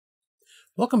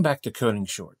Welcome back to Coding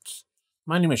Shorts.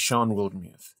 My name is Sean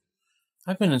Wildermuth.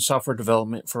 I've been in software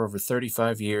development for over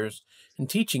 35 years and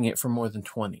teaching it for more than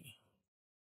 20.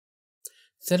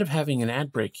 Instead of having an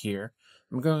ad break here,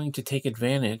 I'm going to take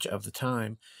advantage of the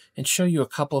time and show you a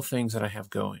couple of things that I have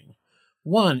going.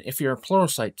 One, if you're a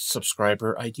Pluralsight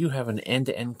subscriber, I do have an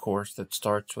end-to-end course that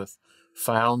starts with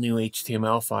file, new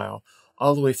HTML file,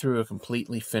 all the way through a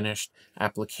completely finished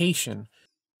application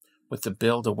with the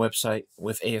build a website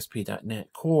with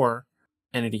ASP.NET Core,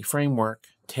 Entity Framework,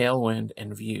 Tailwind,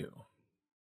 and Vue.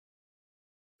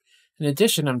 In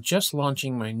addition, I'm just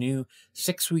launching my new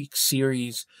 6-week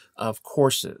series of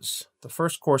courses. The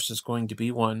first course is going to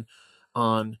be one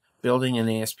on building an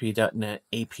ASP.NET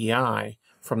API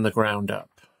from the ground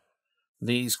up.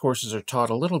 These courses are taught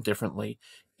a little differently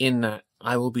in that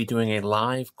I will be doing a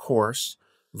live course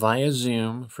via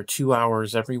Zoom for 2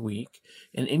 hours every week,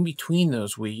 and in between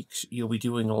those weeks, you'll be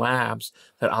doing labs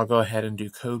that I'll go ahead and do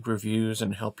code reviews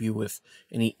and help you with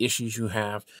any issues you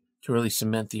have to really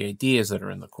cement the ideas that are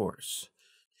in the course.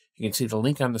 You can see the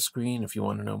link on the screen if you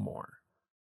want to know more.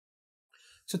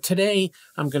 So today,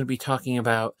 I'm going to be talking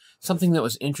about something that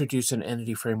was introduced in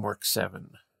Entity Framework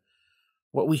 7.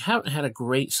 What we haven't had a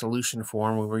great solution for,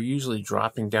 and we were usually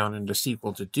dropping down into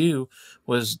SQL to do,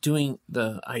 was doing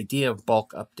the idea of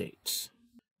bulk updates.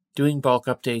 Doing bulk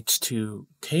updates to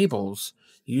tables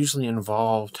usually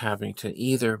involved having to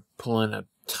either pull in a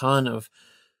ton of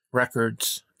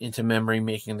records into memory,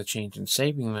 making the change and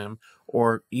saving them,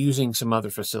 or using some other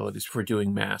facilities for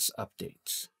doing mass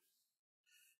updates.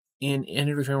 In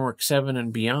Entity Framework 7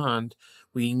 and beyond,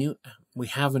 we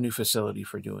have a new facility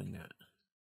for doing that.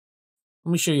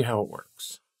 Let me show you how it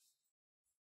works.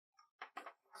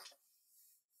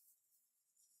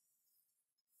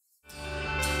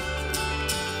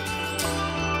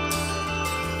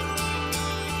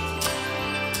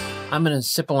 I'm in a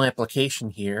simple application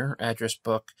here, address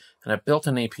book, and I built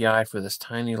an API for this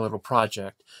tiny little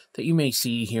project that you may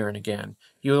see here and again.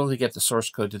 You'll only get the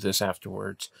source code to this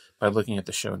afterwards by looking at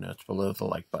the show notes below the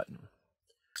like button.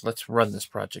 Let's run this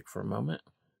project for a moment.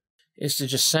 It's to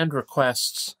just send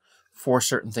requests for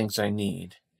certain things I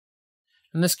need.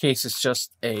 In this case, it's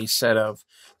just a set of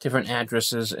different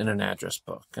addresses in an address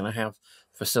book, and I have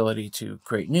facility to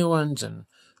create new ones and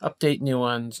update new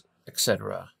ones,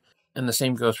 etc. And the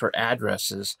same goes for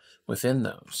addresses within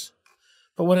those.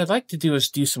 But what I'd like to do is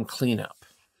do some cleanup.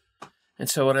 And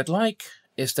so what I'd like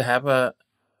is to have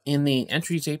in the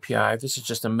entries API, this is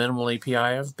just a minimal API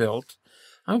I've built.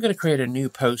 I'm going to create a new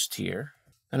post here,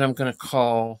 and I'm going to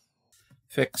call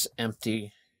fix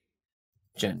empty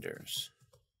genders.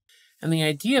 And the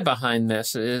idea behind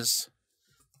this is,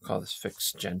 I'll call this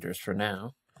fix genders for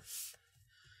now,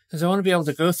 is I want to be able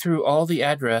to go through all the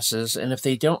addresses, and if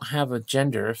they don't have a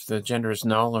gender, if the gender is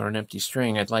null or an empty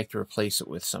string, I'd like to replace it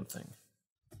with something.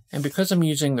 And because I'm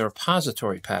using the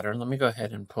repository pattern, let me go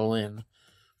ahead and pull in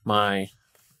my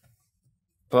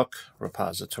book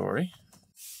repository.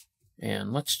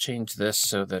 And let's change this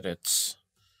so that it's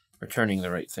returning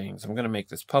the right things. I'm going to make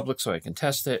this public so I can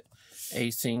test it,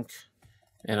 async,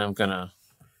 and I'm going to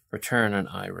return an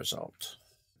I result.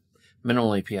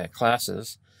 Minimal API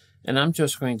classes, and I'm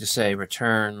just going to say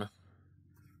return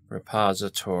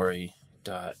repository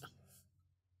dot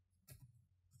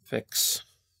fix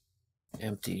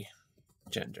empty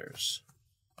genders.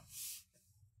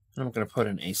 And I'm going to put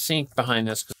an async behind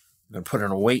this because I'm going to put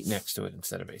an await next to it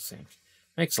instead of async.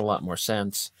 Makes a lot more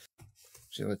sense.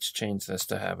 So let's change this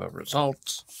to have a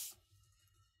result.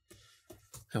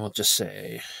 And we'll just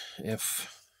say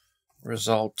if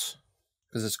result,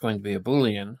 because it's going to be a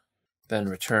Boolean, then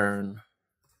return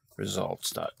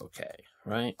results.ok,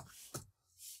 right?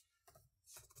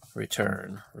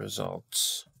 Return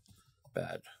results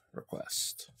bad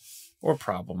request or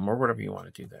problem or whatever you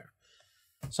want to do there.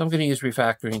 So I'm going to use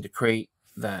refactoring to create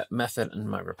that method in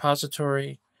my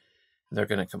repository. They're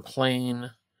going to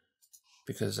complain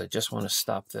because I just want to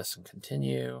stop this and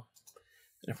continue.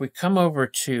 And if we come over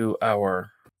to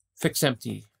our fix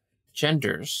empty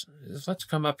genders, let's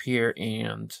come up here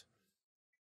and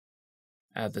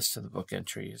add this to the book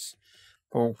entries.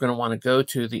 But we're going to want to go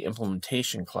to the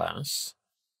implementation class.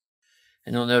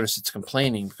 And you'll notice it's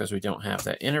complaining because we don't have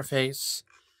that interface.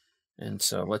 And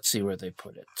so let's see where they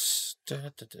put it.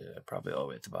 Probably all the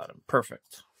way at the bottom.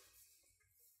 Perfect.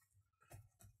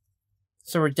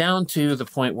 So we're down to the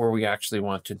point where we actually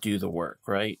want to do the work,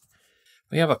 right?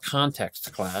 We have a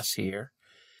context class here,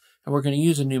 and we're going to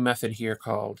use a new method here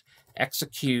called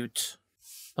execute.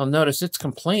 Now notice it's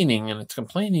complaining, and it's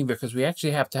complaining because we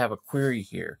actually have to have a query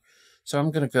here. So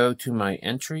I'm going to go to my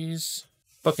entries,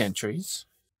 book entries,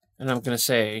 and I'm going to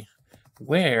say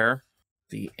where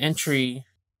the entry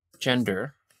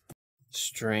gender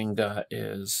string dot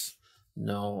is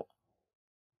null,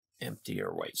 empty,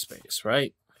 or white space,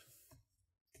 right?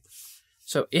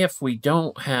 So if we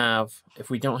don't have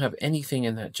anything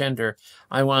in that gender,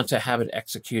 I want to have it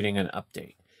executing an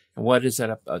update. And what is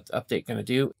that update going to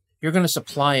do? You're going to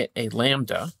supply it a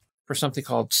lambda for something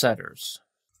called setters.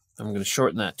 I'm going to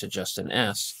shorten that to just an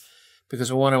S,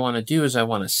 because what I want to do is I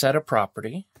want to set a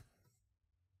property,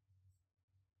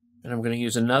 and I'm going to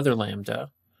use another lambda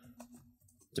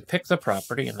to pick the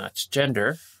property, and that's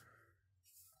gender.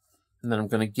 And then I'm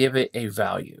going to give it a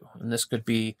value. And this could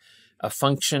be a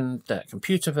function that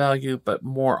computes a value, but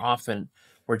more often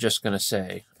we're just going to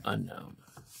say unknown.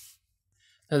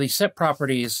 Now these set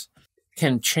properties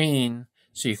can chain,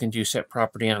 so you can do set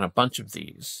property on a bunch of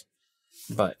these.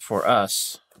 But for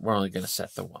us, we're only going to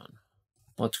set the one.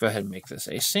 Let's go ahead and make this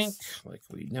async, like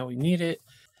we know we need it.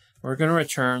 We're going to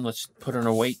return, let's put an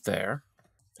await there.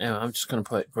 And I'm just going to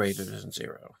put greater than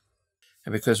 0.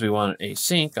 And because we want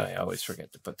async, I always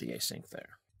forget to put the async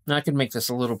there. Now I can make this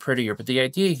a little prettier, but the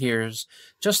idea here is,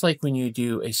 just like when you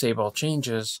do a save all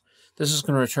changes, this is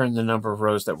going to return the number of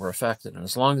rows that were affected. And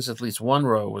as long as at least one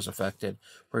row was affected,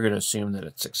 we're going to assume that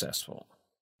it's successful.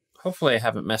 Hopefully I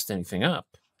haven't messed anything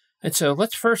up. And so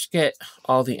let's first get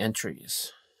all the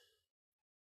entries.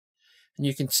 And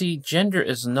you can see gender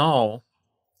is null.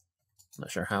 I'm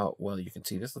not sure how well you can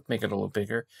see this. Let's make it a little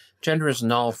bigger. Gender is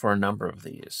null for a number of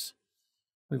these.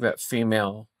 We've got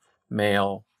female,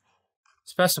 male,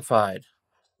 specified,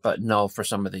 but null for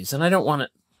some of these. And I don't want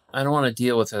to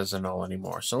deal with it as a null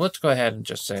anymore. So let's go ahead and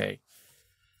just say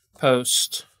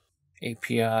post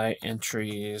API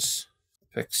entries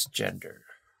fix gender.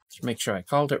 Let's make sure I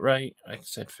called it right. I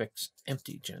said fix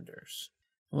empty genders.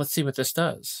 And let's see what this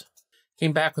does.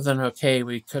 Came back with an OK.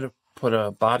 We could have put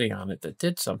a body on it that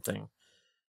did something.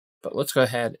 But let's go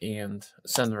ahead and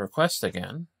send the request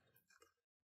again.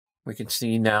 We can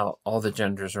see now all the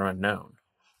genders are unknown.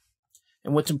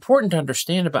 And what's important to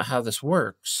understand about how this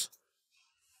works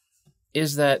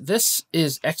is that this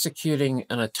is executing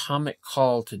an atomic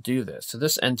call to do this. So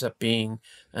this ends up being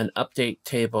an update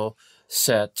table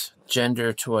set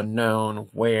gender to unknown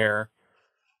where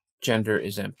gender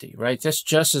is empty, right? This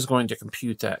just is going to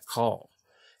compute that call.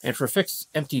 And for fixed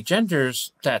empty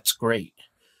genders, that's great.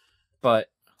 But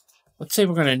let's say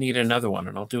we're going to need another one,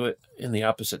 and I'll do it in the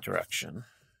opposite direction.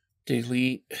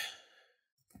 Delete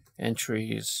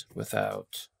entries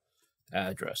without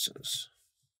addresses.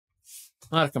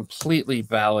 Not a completely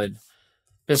valid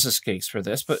business case for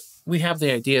this, but we have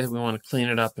the idea that we want to clean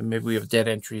it up, and maybe we have dead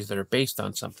entries that are based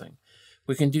on something.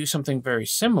 We can do something very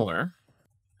similar.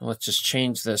 Let's just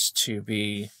change this to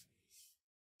be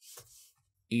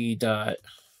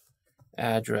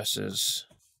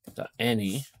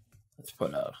e.addresses.any. Let's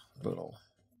put a little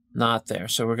not there.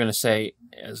 So we're going to say,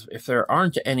 as if there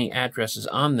aren't any addresses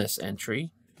on this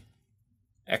entry,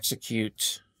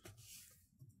 execute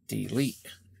delete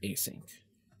async.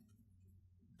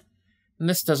 And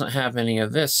this doesn't have any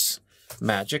of this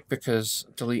magic because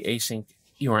delete async,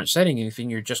 you aren't setting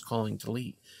anything, you're just calling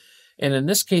delete. And in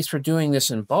this case, for doing this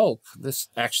in bulk, this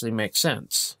actually makes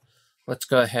sense. Let's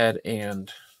go ahead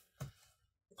and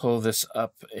pull this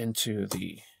up into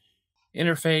the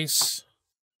interface.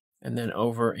 And then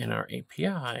over in our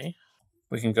API,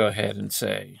 we can go ahead and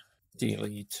say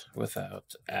delete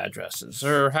without addresses,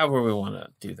 or however we want to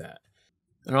do that.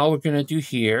 And all we're going to do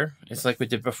here is like we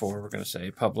did before. We're going to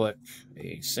say public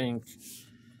async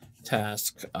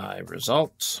task I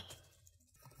result.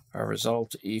 Our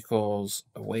result equals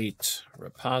await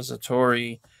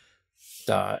repository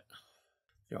dot.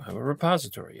 You don't have a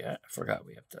repository yet. I forgot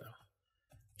we have to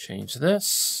change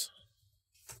this.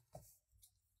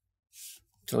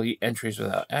 Delete entries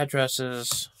without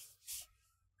addresses.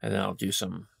 And then I'll do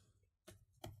some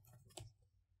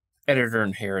editor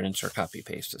inheritance or copy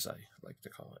paste, as I like to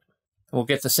call it. We'll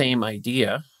get the same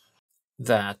idea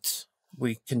that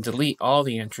we can delete all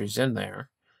the entries in there.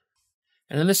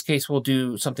 And in this case, we'll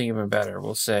do something even better.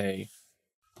 We'll say,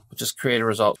 we'll just create a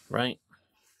result, right?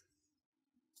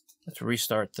 Let's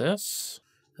restart this.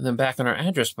 And then back in our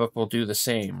address book, we'll do the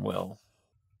same.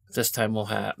 This time we'll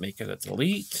make it a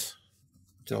delete.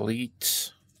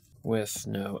 Delete with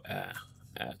no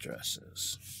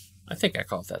addresses. I think I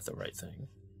called that the right thing.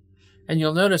 And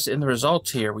you'll notice in the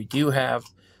results here, we do have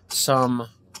some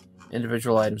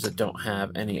individual items that don't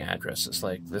have any addresses,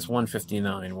 like this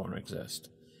 159 won't exist.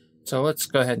 So let's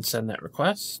go ahead and send that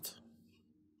request.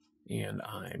 And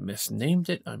I misnamed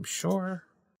it, I'm sure.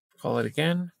 Call it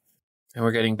again. And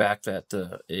we're getting back that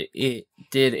it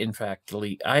did, in fact,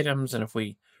 delete items. And if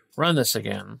we run this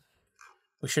again,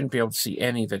 we shouldn't be able to see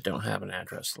any that don't have an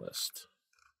address list.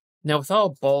 Now, with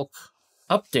all bulk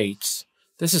updates,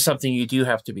 this is something you do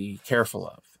have to be careful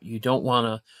of. You don't want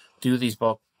to do these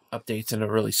bulk updates in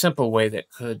a really simple way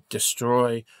that could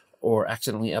destroy or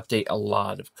accidentally update a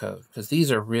lot of code, because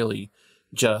these are really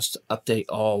just update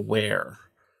all where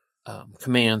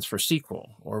commands for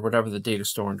SQL or whatever the data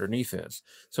store underneath is.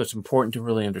 So it's important to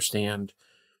really understand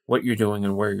what you're doing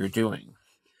and where you're doing.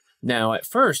 Now, at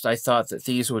first, I thought that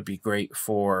these would be great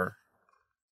for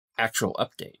actual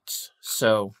updates.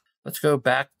 So let's go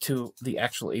back to the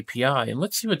actual API and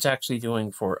let's see what's actually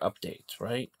doing for updates,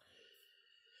 right?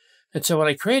 And so when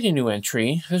I create a new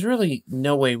entry, there's really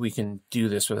no way we can do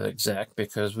this with exec,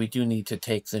 because we do need to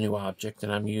take the new object,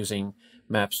 and I'm using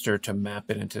Mapster to map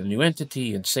it into the new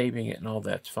entity and saving it, and all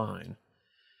that's fine.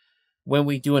 When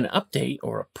we do an update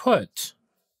or a put,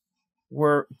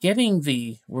 we're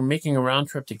making a round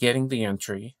trip to getting the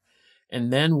entry,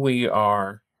 and then we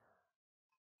are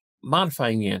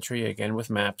modifying the entry again with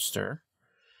Mapster,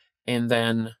 and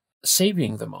then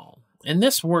saving them all. And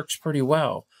this works pretty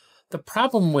well. The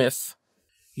problem with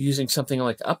using something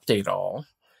like update all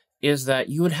is that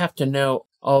you would have to know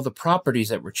all the properties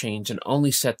that were changed and only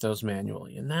set those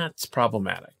manually, and that's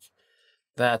problematic.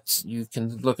 You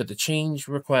can look at the change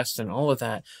request and all of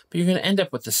that, but you're going to end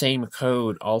up with the same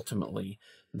code ultimately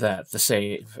that the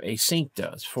save async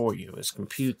does for you, is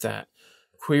compute that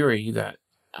query, that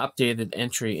updated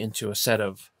entry, into a set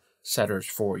of setters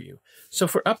for you. So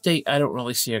for update, I don't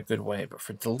really see a good way, but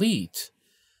for delete,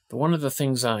 one of the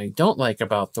things I don't like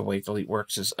about the way delete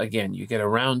works is, again, you get a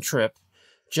round trip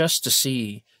just to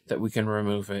see that we can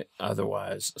remove it,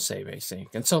 otherwise save async.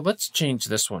 And so let's change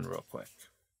this one real quick.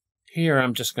 Here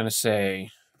I'm just going to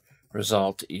say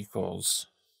result equals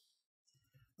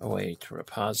await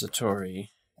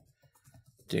repository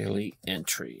delete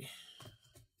entry.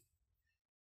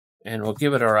 And we'll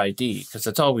give it our ID, because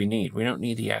that's all we need. We don't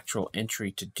need the actual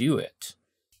entry to do it.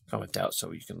 Comment out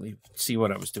so you can see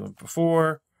what I was doing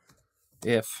before.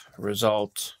 If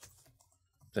result,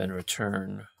 then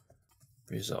return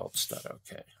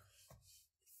results.ok.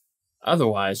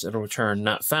 Otherwise, it'll return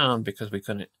not found because we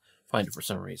couldn't find it for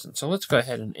some reason. So let's go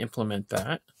ahead and implement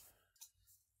that.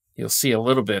 You'll see a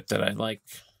little bit that I like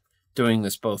doing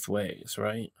this both ways,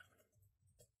 right?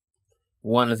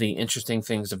 One of the interesting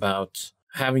things about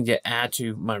having to add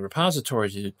to my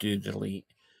repository to do delete,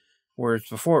 whereas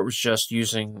before it was just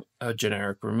using a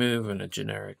generic remove and a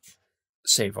generic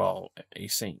save all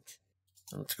async.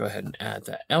 Let's go ahead and add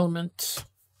that element.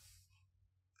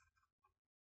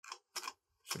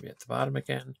 Should be at the bottom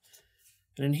again.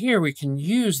 And in here we can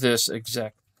use this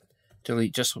exec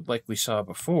delete just like we saw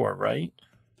before, right?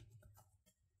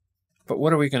 But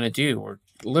what are we going to do? We're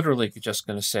literally just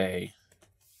going to say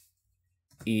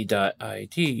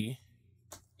e.id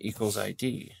equals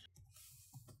ID.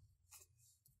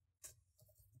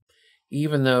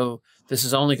 Even though this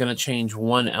is only going to change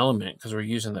one element because we're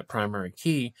using that primary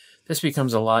key, this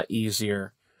becomes a lot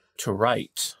easier to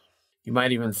write. You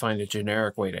might even find a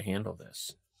generic way to handle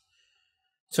this.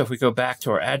 So if we go back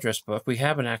to our address book, we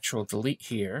have an actual delete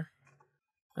here.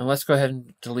 And let's go ahead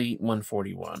and delete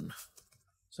 141,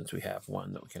 since we have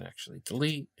one that we can actually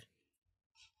delete.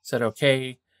 Set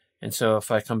OK. And so if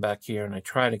I come back here and I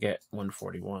try to get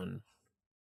 141,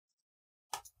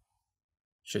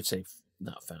 should say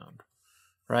not found,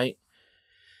 right?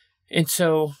 And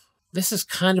so this is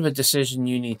kind of a decision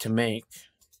you need to make.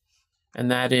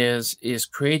 And that is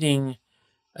creating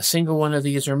a single one of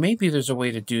these, or maybe there's a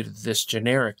way to do this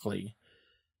generically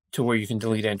to where you can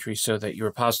delete entries so that your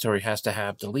repository has to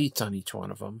have deletes on each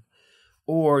one of them.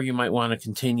 Or you might want to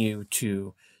continue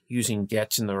to using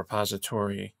gets in the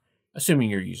repository, assuming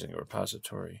you're using a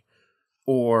repository,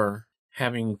 or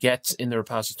having gets in the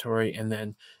repository and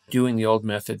then doing the old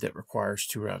method that requires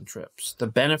 2 round trips. The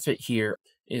benefit here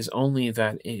is only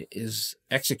that it is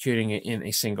executing it in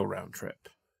a single round trip.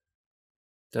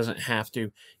 Doesn't have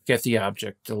to get the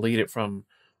object, delete it from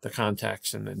the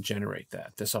context, and then generate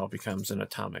that. This all becomes an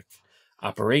atomic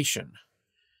operation.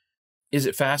 Is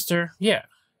it faster? Yeah.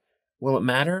 Will it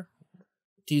matter?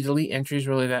 Do you delete entries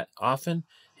really that often?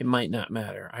 It might not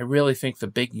matter. I really think the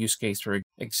big use case for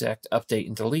exec, update,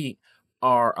 and delete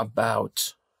are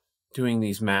about doing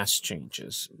these mass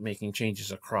changes, making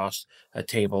changes across a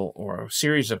table or a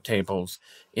series of tables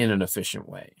in an efficient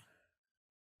way.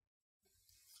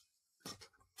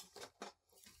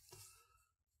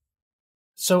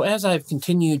 So as I've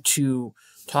continued to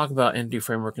talk about Entity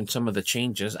Framework and some of the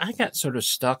changes, I got sort of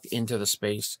stuck into the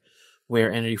space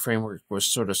where Entity Framework was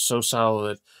sort of so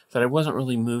solid that I wasn't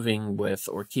really moving with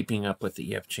or keeping up with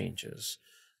the EF changes.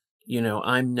 You know,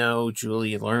 I'm no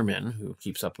Julie Lerman who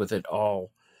keeps up with it all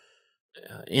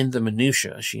in the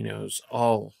minutia. She knows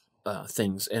all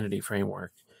things Entity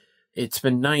Framework. It's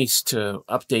been nice to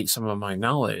update some of my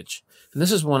knowledge. And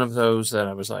this is one of those that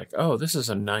I was like, oh, this is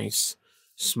a nice,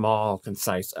 small,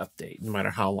 concise update, no matter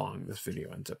how long this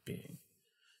video ends up being.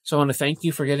 So I want to thank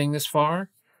you for getting this far.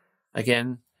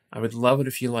 Again, I would love it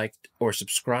if you liked or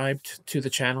subscribed to the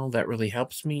channel. That really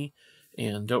helps me.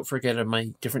 And don't forget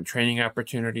my different training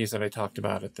opportunities that I talked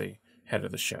about at the head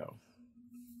of the show.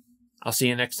 I'll see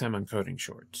you next time on Coding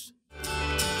Shorts.